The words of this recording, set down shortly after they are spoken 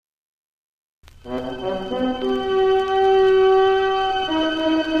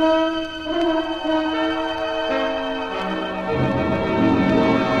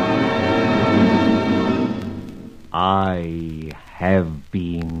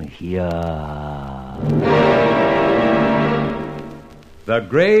Come here. The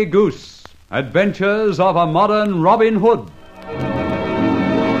Grey Goose, Adventures of a Modern Robin Hood.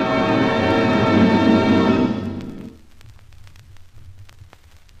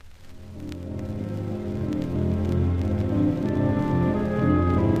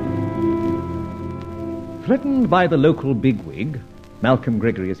 Threatened by the local bigwig, Malcolm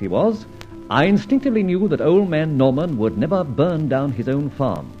Gregory as he was, I instinctively knew that old man Norman would never burn down his own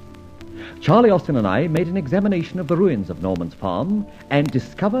farm. Charlie Austin and I made an examination of the ruins of Norman's farm and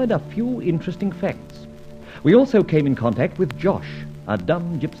discovered a few interesting facts. We also came in contact with Josh, a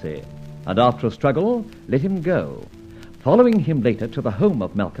dumb gypsy, and after a struggle, let him go, following him later to the home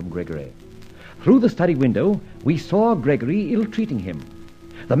of Malcolm Gregory. Through the study window, we saw Gregory ill-treating him.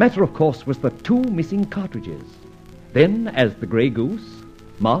 The matter, of course, was the 2 missing cartridges. Then, as the Grey Goose,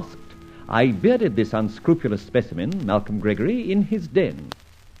 masked, I bearded this unscrupulous specimen, Malcolm Gregory, in his den.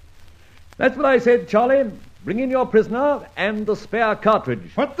 That's what I said, Charlie. Bring in your prisoner and the spare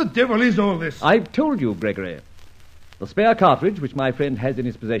cartridge. What the devil is all this? I've told you, Gregory. The spare cartridge, which my friend has in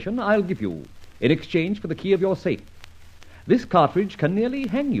his possession, I'll give you, in exchange for the key of your safe. This cartridge can nearly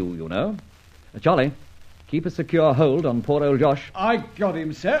hang you, you know. Charlie, keep a secure hold on poor old Josh. I got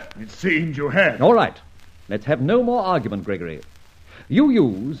him, sir. It seems you had. All right. Let's have no more argument, Gregory. You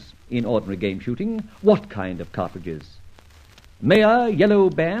use, in ordinary game shooting, what kind of cartridges? Mayer yellow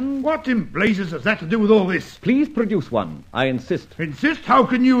band? What in blazes has that to do with all this? Please produce one. I insist. Insist? How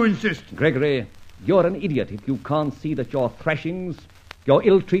can you insist? Gregory, you're an idiot if you can't see that your thrashings, your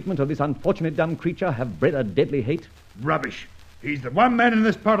ill-treatment of this unfortunate dumb creature have bred a deadly hate. Rubbish. He's the one man in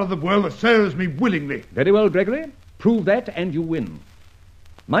this part of the world that serves me willingly. Very well, Gregory. Prove that and you win.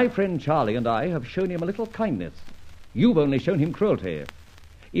 My friend Charlie and I have shown him a little kindness. You've only shown him cruelty.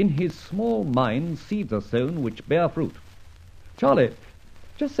 In his small mind seeds are sown which bear fruit. Charlie,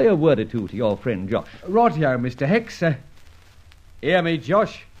 just say a word or two to your friend Josh. Rightio, Mr. Hicks. Hear me,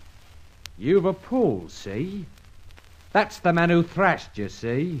 Josh. You've a pull, see? That's the man who thrashed you,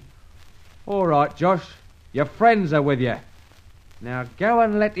 see? All right, Josh. Your friends are with you. Now go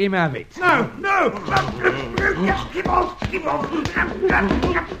and let him have it. No! Keep off!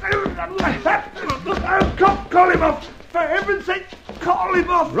 Call him off! For heaven's sake, call him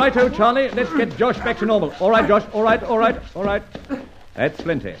off! Righto, Charlie. Let's get Josh back to normal. All right, Josh. All right. That's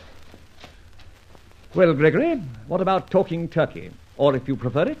plenty. Well, Gregory, what about talking turkey? Or, if you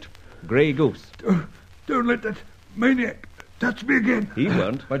prefer it, Grey Goose. Don't let that maniac touch me again. He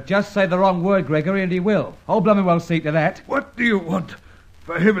won't. But just say the wrong word, Gregory, and he will. I'll blooming well see to that. What do you want?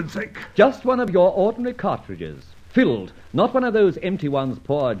 For heaven's sake. Just one of your ordinary cartridges. Filled, not one of those empty ones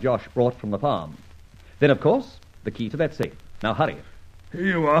poor Josh brought from the farm. Then, of course, the key to that safe. Now, hurry. Here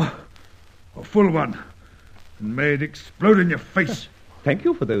you are. A full one. And may it explode in your face. Thank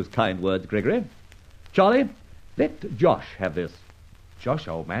you for those kind words, Gregory. Charlie, let Josh have this. Josh,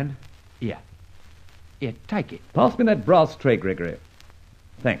 old man. Here, take it. Pass me that brass tray, Gregory.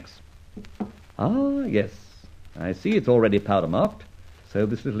 Thanks. Ah, yes. I see it's already powder marked, so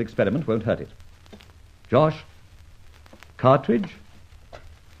this little experiment won't hurt it. Josh, cartridge,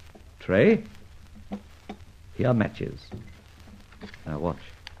 tray, here are matches. Now watch.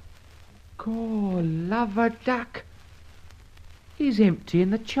 God, love a duck. He's emptying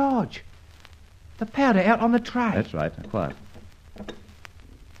the charge. The powder out on the tray. That's right. Now, quiet.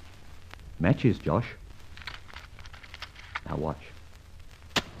 Matches, Josh. Now watch.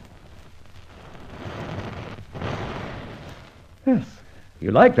 Yes.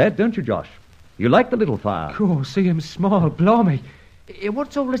 You like that, don't you, Josh? You like the little fire. Cool, see him smile, blimey.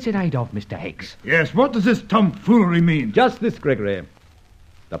 What's all this in aid of, Mr. Hicks? Yes, what does this tomfoolery mean? Just this, Gregory.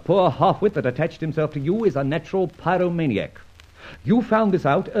 The poor half-wit that attached himself to you is a natural pyromaniac. You found this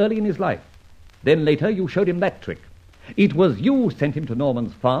out early in his life. Then later you showed him that trick. It was you sent him to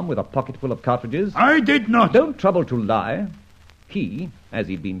Norman's farm with a pocket full of cartridges. I did not. Don't trouble to lie. He, as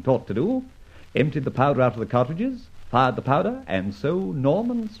he'd been taught to do, emptied the powder out of the cartridges, fired the powder, and so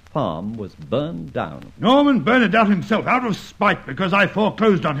Norman's farm was burned down. Norman burned it out himself, out of spite, because I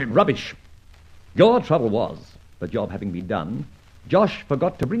foreclosed on him. Rubbish. Your trouble was, the job having been done, Josh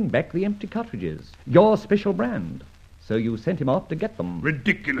forgot to bring back the empty cartridges, your special brand. So you sent him off to get them.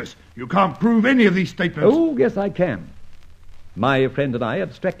 Ridiculous. You can't prove any of these statements. Oh, yes, I can. My friend and I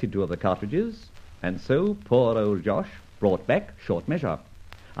abstracted 2 of the cartridges, and so poor old Josh brought back short measure.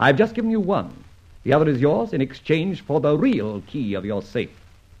 I've just given you one. The other is yours in exchange for the real key of your safe.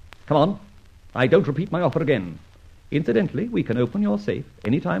 Come on. I don't repeat my offer again. Incidentally, we can open your safe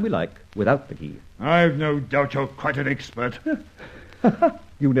any time we like without the key. I've no doubt you're quite an expert.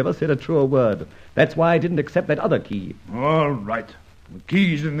 You never said a truer word. That's why I didn't accept that other key. All right. The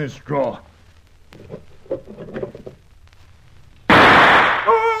key's in this drawer.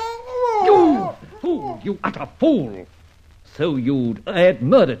 You fool! You utter fool! So you'd add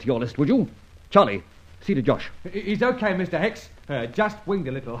murder to your list, would you? Charlie, see to Josh. He's okay, Mr. Hex. Just winged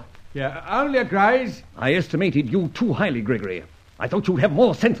a little. Yeah, only a graze. I estimated you too highly, Gregory. I thought you'd have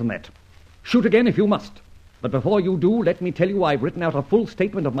more sense than that. Shoot again if you must. But before you do, let me tell you I've written out a full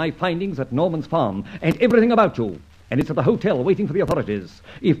statement of my findings at Norman's farm and everything about you. And it's at the hotel waiting for the authorities.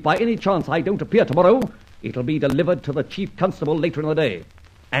 If by any chance I don't appear tomorrow, it'll be delivered to the chief constable later in the day.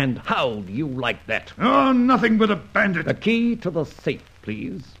 And how do you like that? Oh, nothing but a bandit. The key to the safe,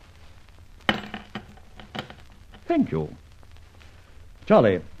 please. Thank you.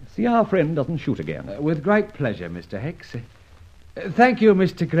 Charlie, see our friend doesn't shoot again. With great pleasure, Mr. Hex. Thank you,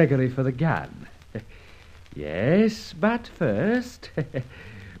 Mr. Gregory, for the gun. Yes, but first...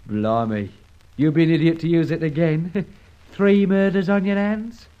 Blimey, you've been idiot to use it again. 3 murders on your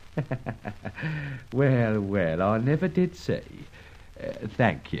hands? Well, I never did see.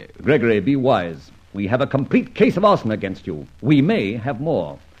 Thank you. Gregory, be wise. We have a complete case of arson against you. We may have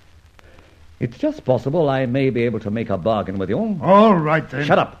more. It's just possible I may be able to make a bargain with you. All right, then.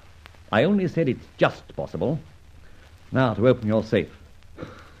 Shut up. I only said it's just possible. Now, to open your safe.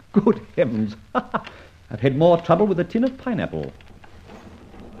 Good heavens. I've had more trouble with a tin of pineapple.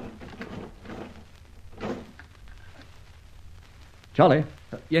 Charlie.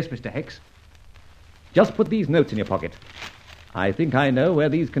 Yes, Mr. Hex. Just put these notes in your pocket. I think I know where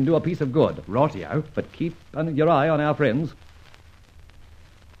these can do a piece of good. Rightio. But keep your eye on our friends.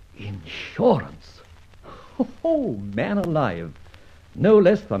 Insurance. Oh, man alive. No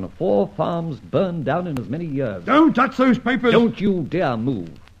less than 4 farms burned down in as many years. Don't touch those papers. Don't you dare move.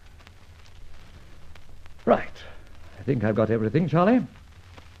 Right. I think I've got everything, Charlie.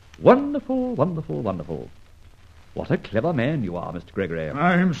 Wonderful, wonderful, wonderful. What a clever man you are, Mr. Gregory.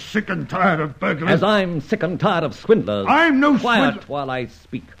 I'm sick and tired of burglars. As I'm sick and tired of swindlers. I'm no Quiet swindler. while I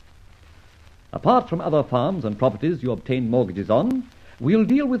speak. Apart from other farms and properties you obtained mortgages on, we'll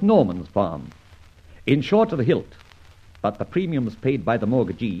deal with Norman's farm. Insured to the hilt. But the premiums paid by the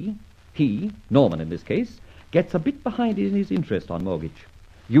mortgagee, he, Norman in this case, gets a bit behind in his interest on mortgage.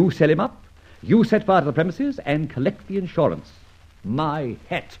 You sell him up, you set fire to the premises, and collect the insurance. My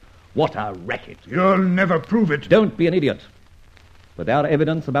hat, what a racket. You'll never prove it. Don't be an idiot. Without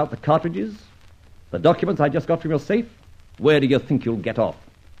evidence about the cartridges, the documents I just got from your safe, where do you think you'll get off?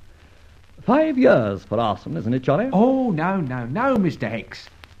 5 years for arson, isn't it, Charlie? Oh, no, Mr. Hex.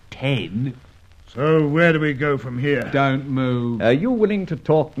 10. So where do we go from here? Don't move. Are you willing to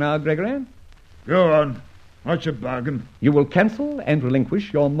talk now, Gregory? Go on. What's your bargain? You will cancel and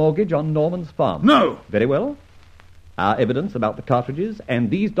relinquish your mortgage on Norman's farm. No. Very well. Our evidence about the cartridges and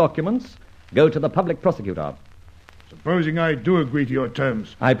these documents go to the public prosecutor. Supposing I do agree to your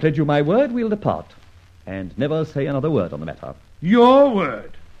terms. I pledge you my word we'll depart and never say another word on the matter. Your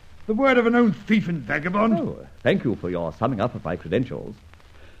word? The word of an old thief and vagabond? Oh, thank you for your summing up of my credentials.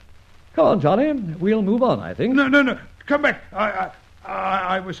 Come on, Charlie. We'll move on, I think. No. Come back.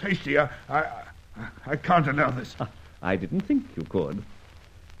 I was hasty. I can't allow this. I didn't think you could.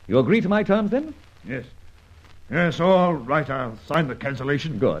 You agree to my terms, then? Yes. Yes, all right. I'll sign the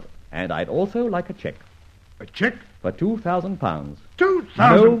cancellation. Good. And I'd also like a check. A check? For £2,000. 2,000?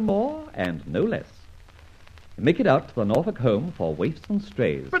 No more and no less. Make it out to the Norfolk home for waifs and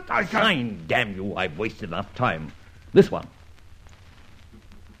strays. But I can't... Sign, damn you. I've wasted enough time. This one.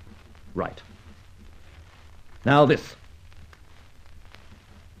 Right. Now this.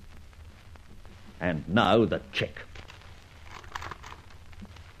 And now the check.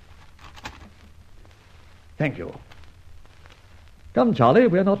 Thank you. Come, Charlie,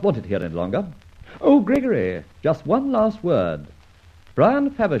 we're not wanted here any longer. Oh, Gregory, just one last word.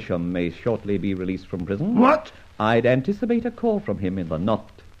 Brian Faversham may shortly be released from prison. What? I'd anticipate a call from him in the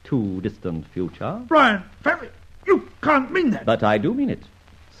not-too-distant future. Brian, you can't mean that. But I do mean it.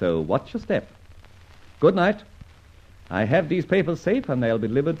 So watch your step. Good night. I have these papers safe, and they'll be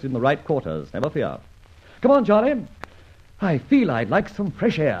delivered in the right quarters, never fear. Come on, Charlie. I feel I'd like some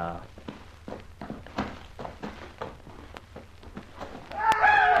fresh air.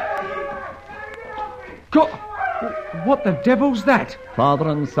 What the devil's that? Father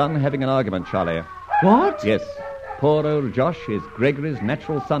and son having an argument, Charlie. What? Yes. Poor old Josh is Gregory's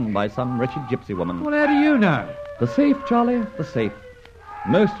natural son by some wretched gypsy woman. Well, how do you know? The safe, Charlie, the safe.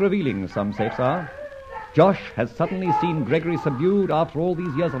 Most revealing, some safes are. Josh has suddenly seen Gregory subdued after all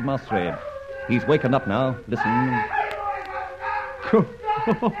these years of mastery. He's wakened up now. Listen.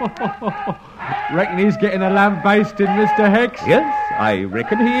 Reckon he's getting a lamb basted, Mr. Hex? Yes, I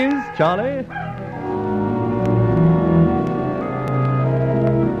reckon he is, Charlie.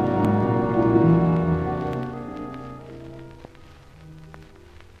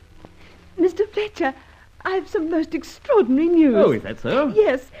 Teacher, I've some most extraordinary news. Oh, is that so?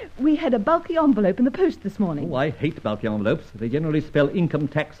 Yes, we had a bulky envelope in the post this morning. Oh, I hate bulky envelopes. They generally spell income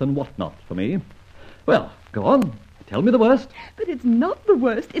tax and whatnot for me. Well, go on. Tell me the worst. But it's not the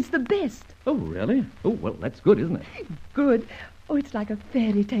worst, it's the best. Oh, really? Oh, well, that's good, isn't it? Good. Oh, it's like a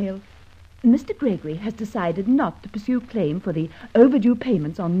fairy tale. Mr. Gregory has decided not to pursue claim for the overdue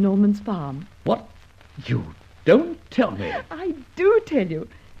payments on Norman's farm. What? You don't tell me. I do tell you.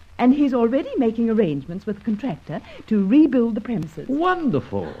 And he's already making arrangements with the contractor to rebuild the premises.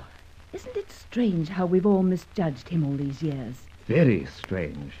 Wonderful. Isn't it strange how we've all misjudged him all these years? Very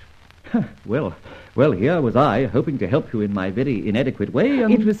strange. Well, here was I, hoping to help you in my very inadequate way,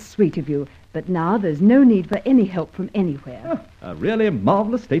 and... It was sweet of you, but now there's no need for any help from anywhere. A really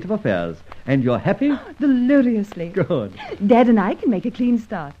marvellous state of affairs. And you're happy? Deliriously. Good. Dad and I can make a clean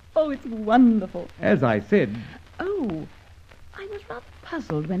start. Oh, it's wonderful. As I said... Oh, I was rather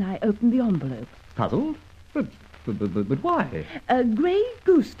puzzled when I opened the envelope. Puzzled? But why? A grey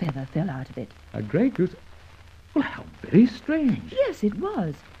goose feather fell out of it. A grey goose... Well, how very strange. Yes, it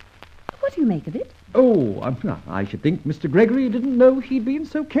was. What do you make of it? Oh, I should think Mr. Gregory didn't know he'd been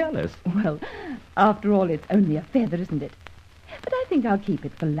so careless. Well, after all, it's only a feather, isn't it? But I think I'll keep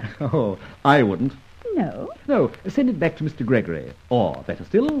it for luck. Oh, I wouldn't. No? No, send it back to Mr. Gregory. Or, better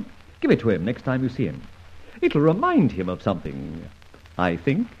still, give it to him next time you see him. It'll remind him of something, I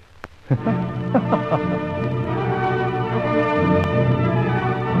think.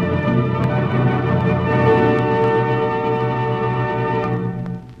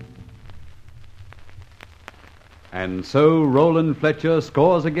 And so Roland Fletcher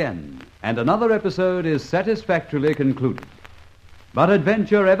scores again, and another episode is satisfactorily concluded. But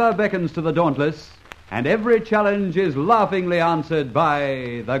adventure ever beckons to the dauntless, and every challenge is laughingly answered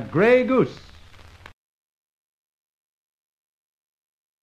by the Grey Goose.